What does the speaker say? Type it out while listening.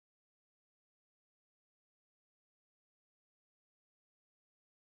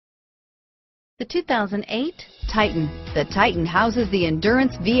The 2008 Titan. The Titan houses the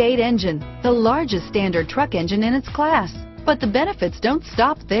Endurance V8 engine, the largest standard truck engine in its class. But the benefits don't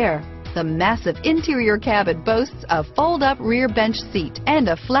stop there. The massive interior cabin boasts a fold-up rear bench seat and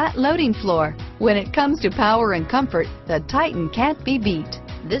a flat loading floor. When it comes to power and comfort, the Titan can't be beat.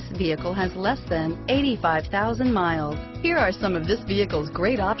 This vehicle has less than 85,000 miles. Here are some of this vehicle's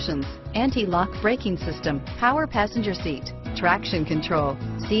great options: anti-lock braking system, power passenger seat, traction control,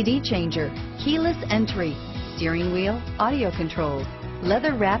 CD changer, keyless entry, steering wheel audio controls,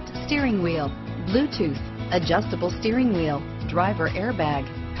 leather-wrapped steering wheel, Bluetooth, adjustable steering wheel, driver airbag,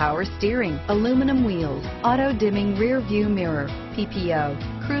 power steering, aluminum wheels, auto-dimming rear view mirror,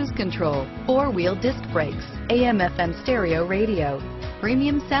 PPO, cruise control, four-wheel disc brakes, AM/FM stereo radio,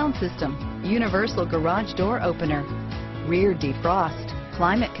 premium sound system, universal garage door opener, rear defrost,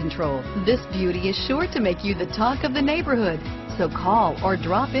 climate control. This beauty is sure to make you the talk of the neighborhood. So call or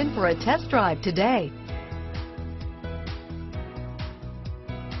drop in for a test drive today.